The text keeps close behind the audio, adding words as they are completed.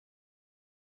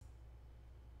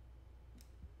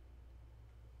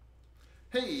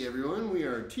Hey everyone, we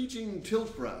are teaching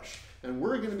Tilt Brush, and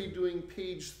we're going to be doing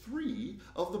page 3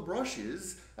 of the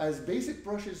brushes as Basic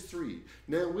Brushes 3.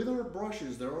 Now with our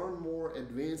brushes there are more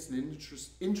advanced and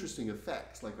interesting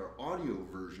effects like our audio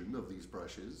version of these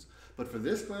brushes, but for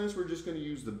this class we're just going to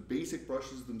use the basic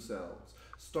brushes themselves.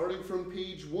 Starting from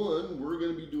page 1, we're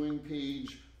going to be doing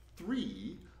page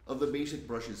 3 of the Basic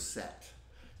Brushes set.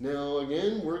 Now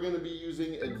again, we're going to be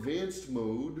using advanced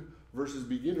mode versus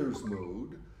beginner's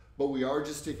mode, but we are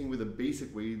just sticking with the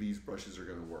basic way these brushes are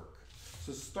going to work.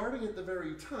 So starting at the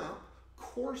very top,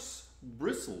 coarse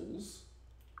bristles.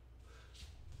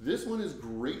 This one is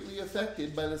greatly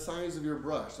affected by the size of your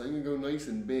brush. So I'm going to go nice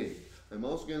and big. I'm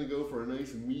also going to go for a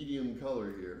nice medium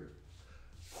color here.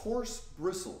 Coarse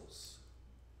bristles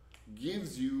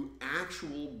gives you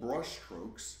actual brush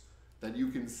strokes that you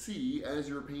can see as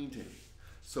you're painting.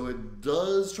 So it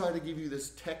does try to give you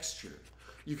this texture.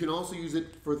 You can also use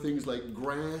it for things like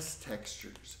grass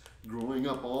textures, growing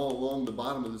up all along the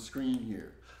bottom of the screen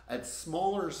here. At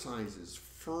smaller sizes,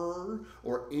 fur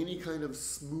or any kind of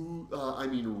smooth,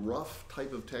 rough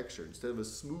type of texture. Instead of a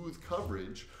smooth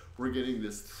coverage, we're getting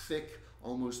this thick,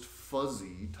 almost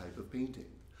fuzzy type of painting.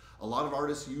 A lot of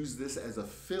artists use this as a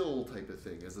fill type of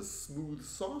thing, as a smooth,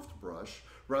 soft brush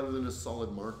rather than a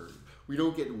solid marker. We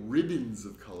don't get ribbons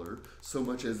of color so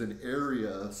much as an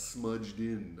area smudged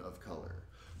in of color.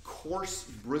 Coarse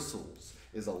bristles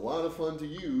is a lot of fun to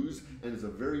use and is a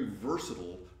very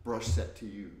versatile brush set to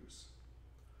use.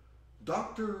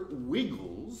 Dr.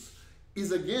 Wiggles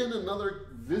is again another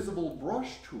visible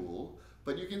brush tool,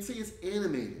 but you can see it's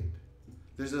animated.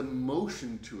 There's a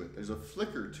motion to it, there's a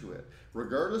flicker to it.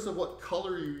 Regardless of what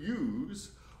color you use,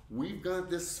 we've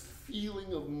got this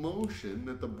feeling of motion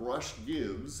that the brush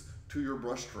gives to your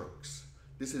brush strokes.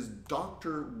 This is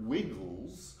Dr.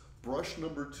 Wiggles, brush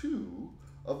number 2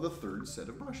 of the third set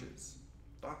of brushes.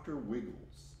 Dr.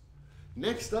 Wiggles.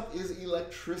 Next up is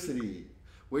electricity,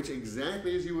 which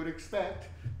exactly as you would expect,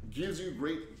 gives you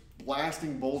great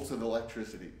blasting bolts of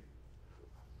electricity.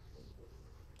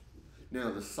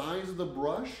 Now the size of the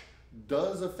brush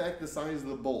does affect the size of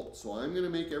the bolt, so I'm going to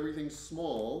make everything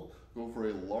small, go for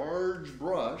a large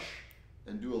brush,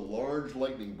 and do a large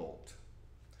lightning bolt.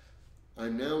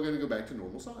 I'm now going to go back to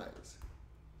normal size.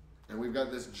 And we've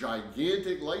got this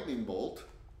gigantic lightning bolt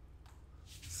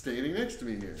standing next to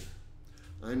me here.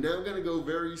 I'm now going to go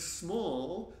very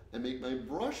small and make my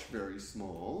brush very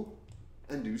small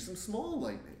and do some small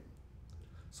lightning.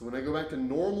 So when I go back to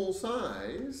normal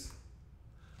size,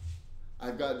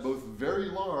 I've got both very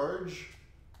large,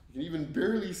 you can even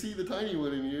barely see the tiny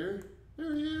one in here.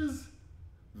 There he is.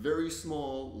 Very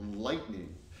small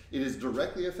lightning. It is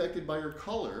directly affected by your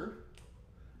color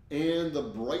and the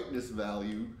brightness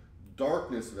value,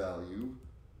 darkness value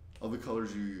of the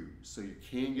colors you use. So you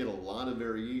can get a lot of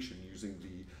variation using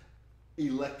the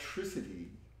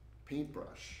electricity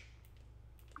paintbrush.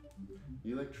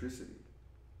 Electricity.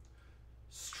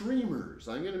 Streamers.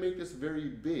 I'm going to make this very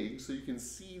big so you can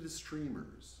see the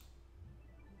streamers.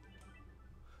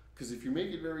 Because if you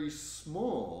make it very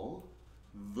small,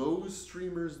 those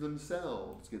streamers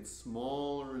themselves get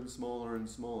smaller and smaller and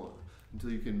smaller until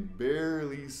you can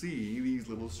barely see these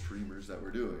little streamers that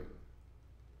we're doing.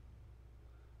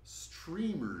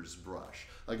 Streamers brush.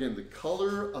 Again, the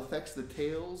color affects the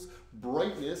tails.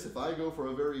 Brightness, if I go for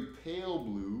a very pale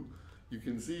blue, you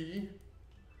can see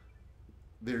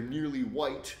they're nearly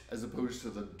white as opposed to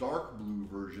the dark blue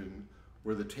version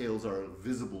where the tails are a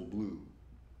visible blue.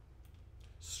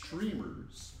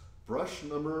 Streamers, brush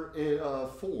number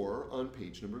 4 on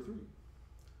page number 3.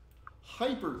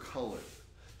 Hypercolor.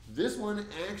 This one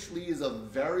actually is a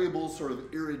variable sort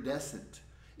of iridescent.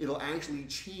 It'll actually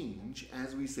change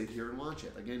as we sit here and watch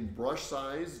it. Again, brush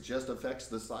size just affects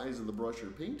the size of the brush you're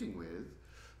painting with,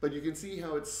 but you can see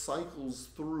how it cycles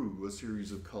through a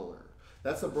series of color.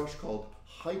 That's a brush called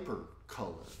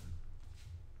Hypercolor.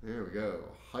 There we go.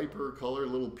 Hypercolor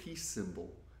little peace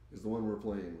symbol is the one we're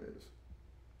playing with.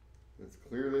 Let's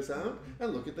clear this out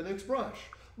and look at the next brush.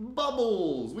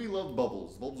 Bubbles. We love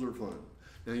bubbles. Bubbles are fun.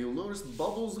 Now you'll notice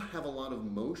bubbles have a lot of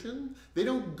motion. They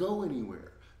don't go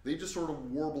anywhere. They just sort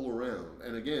of warble around.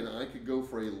 And again, I could go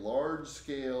for a large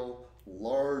scale,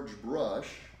 large brush,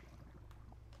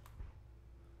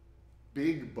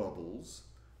 big bubbles,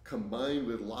 combined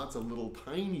with lots of little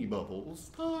tiny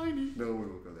bubbles. Tiny. No, we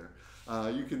won't go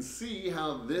there. You can see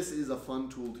how this is a fun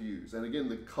tool to use. And again,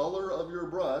 the color of your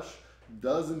brush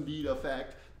does indeed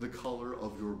affect the color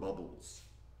of your bubbles.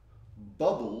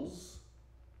 Bubbles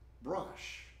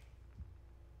brush.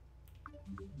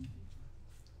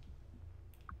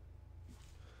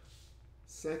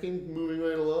 Second, moving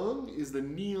right along, is the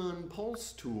Neon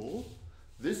Pulse tool.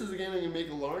 This is, again, I'm going to make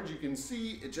it large. You can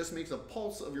see it just makes a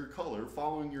pulse of your color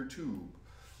following your tube.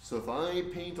 So if I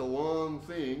paint a long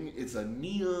thing, it's a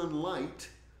neon light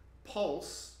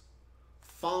pulse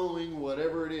following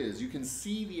whatever it is. You can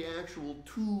see the actual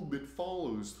tube it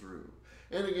follows through.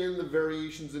 And again, the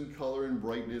variations in color and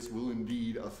brightness will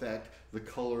indeed affect the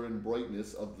color and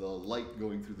brightness of the light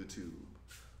going through the tube.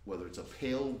 Whether it's a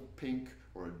pale pink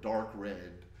or a dark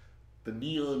red, the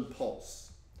neon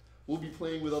pulse. We'll be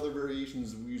playing with other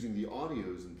variations using the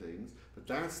audios and things, but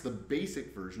that's the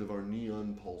basic version of our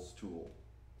neon pulse tool.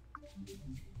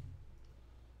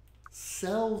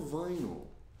 Sal Vinyl.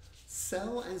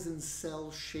 Cell as in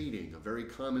cell shading, a very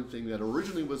common thing that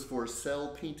originally was for cell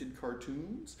painted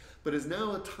cartoons, but is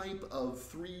now a type of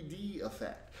 3D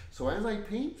effect. So as I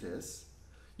paint this,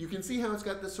 you can see how it's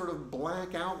got this sort of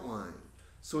black outline.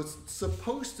 So it's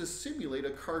supposed to simulate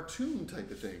a cartoon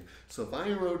type of thing. So if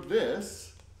I wrote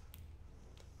this,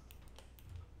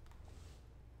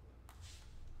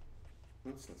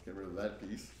 oops, let's get rid of that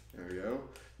piece. There we go.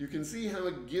 You can see how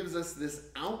it gives us this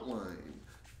outline,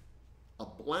 a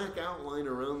black outline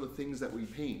around the things that we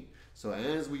paint. So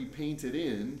as we paint it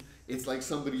in, it's like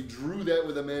somebody drew that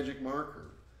with a magic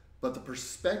marker. But the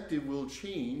perspective will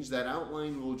change, that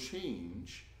outline will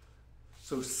change.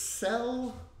 So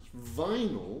cell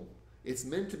vinyl, it's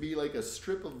meant to be like a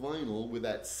strip of vinyl with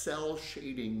that cell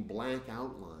shading black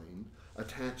outline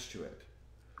attached to it.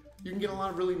 You can get a lot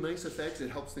of really nice effects.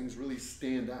 It helps things really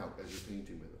stand out as you're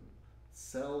painting with them.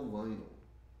 Cell vinyl.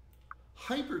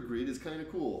 Hypergrid is kind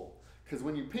of cool because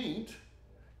when you paint,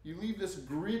 you leave this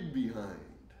grid behind.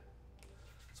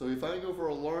 So if I go for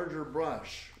a larger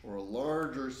brush or a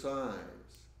larger size,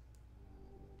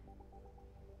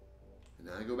 and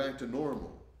now I go back to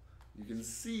normal, you can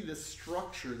see the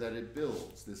structure that it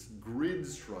builds, this grid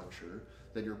structure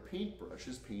that your paintbrush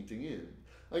is painting in.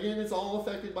 Again, it's all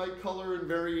affected by color and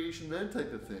variation, that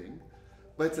type of thing,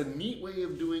 but it's a neat way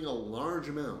of doing a large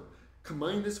amount.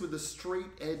 Combine this with the straight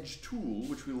edge tool,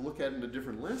 which we'll look at in a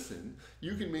different lesson,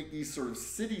 you can make these sort of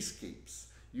cityscapes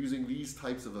using these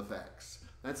types of effects.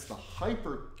 That's the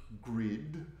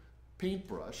Hypergrid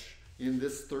paintbrush in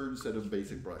this third set of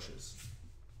basic brushes.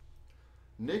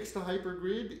 Next to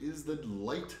Hypergrid is the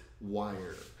light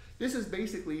wire. This is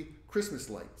basically Christmas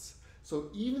lights. So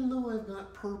even though I've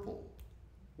got purple,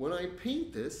 when I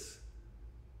paint this,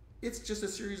 it's just a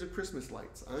series of Christmas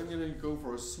lights. I'm going to go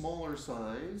for a smaller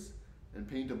size and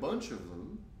paint a bunch of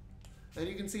them. And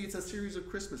you can see it's a series of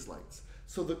Christmas lights.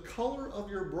 So the color of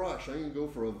your brush, I'm going to go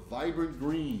for a vibrant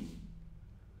green.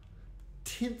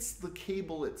 Tints the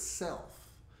cable itself,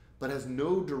 but has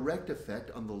no direct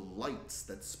effect on the lights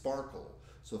that sparkle.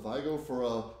 So if I go for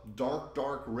a dark,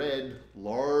 dark red,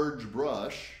 large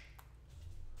brush,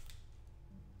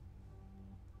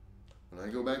 when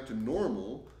I go back to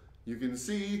normal, you can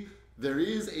see there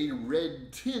is a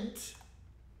red tint,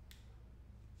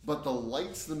 but the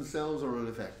lights themselves are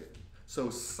unaffected. So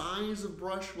size of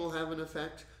brush will have an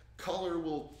effect, color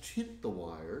will tint the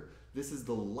wire. This is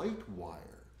the light wire.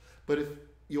 But if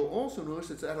you'll also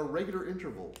notice it's at a regular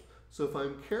interval. So if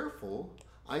I'm careful,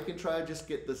 I can try to just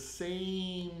get the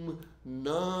same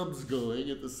knobs going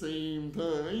at the same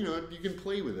time. You know, you can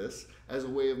play with this as a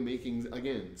way of making,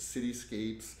 again,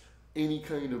 cityscapes, any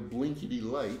kind of blinkety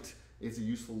light. It's a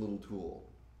useful little tool.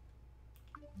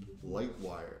 Light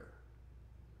wire.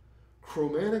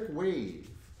 Chromatic Wave.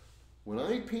 When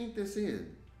I paint this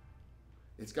in,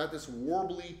 it's got this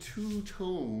warbly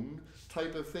two-tone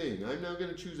type of thing. I'm now going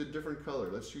to choose a different color.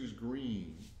 Let's choose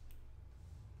green.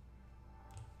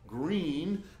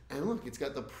 Green, and look, it's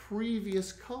got the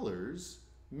previous colors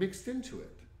mixed into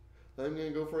it. I'm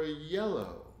going to go for a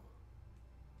yellow.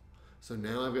 So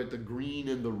now I've got the green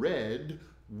and the red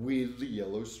with the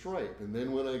yellow stripe. And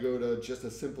then when I go to just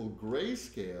a simple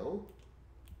grayscale,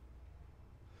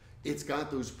 it's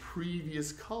got those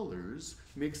previous colors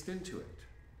mixed into it.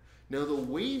 Now the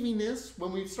waviness,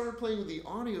 when we start playing with the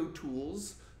audio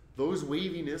tools, those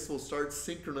waviness will start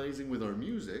synchronizing with our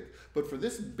music. But for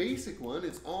this basic one,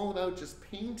 it's all about just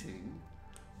painting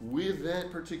with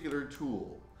that particular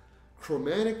tool.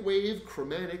 Chromatic Wave,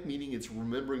 chromatic meaning it's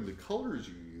remembering the colors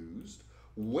you used.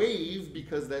 Wave,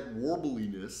 because that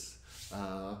warbliness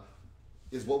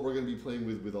is what we're going to be playing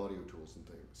with audio tools and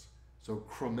things. So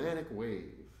Chromatic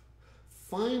Wave.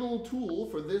 Final tool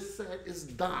for this set is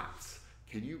dots.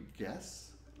 Can you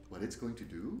guess what it's going to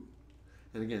do?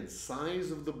 And again,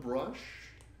 size of the brush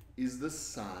is the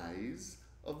size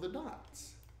of the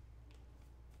dots.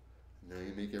 Now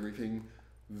you make everything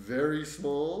very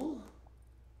small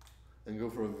and go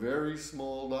for very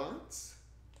small dots.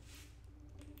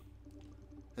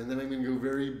 And then I'm going to go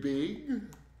very big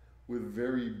with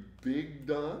very big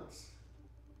dots.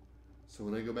 So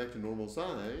when I go back to normal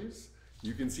size,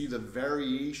 you can see the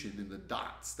variation in the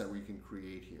dots that we can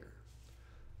create here.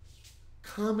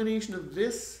 Combination of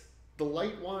this, the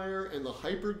light wire, and the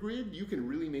hypergrid, you can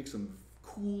really make some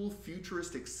cool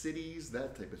futuristic cities,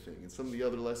 that type of thing. And some of the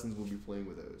other lessons we'll be playing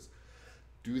with those.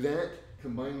 Do that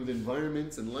combined with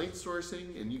environments and light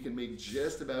sourcing, and you can make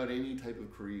just about any type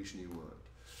of creation you want.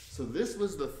 So this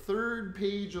was the third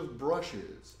page of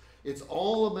brushes. It's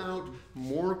all about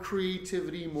more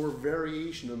creativity, more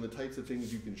variation on the types of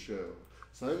things you can show.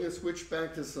 So I'm going to switch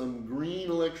back to some green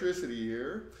electricity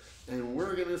here, and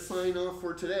we're going to sign off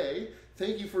for today.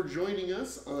 Thank you for joining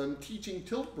us on Teaching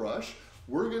Tilt Brush.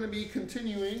 We're going to be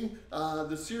continuing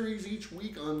the series each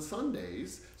week on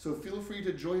Sundays, so feel free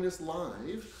to join us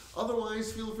live.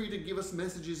 Otherwise, feel free to give us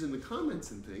messages in the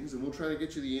comments and things, and we'll try to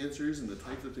get you the answers and the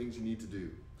types of things you need to do.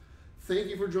 Thank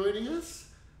you for joining us.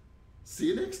 See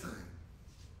you next time.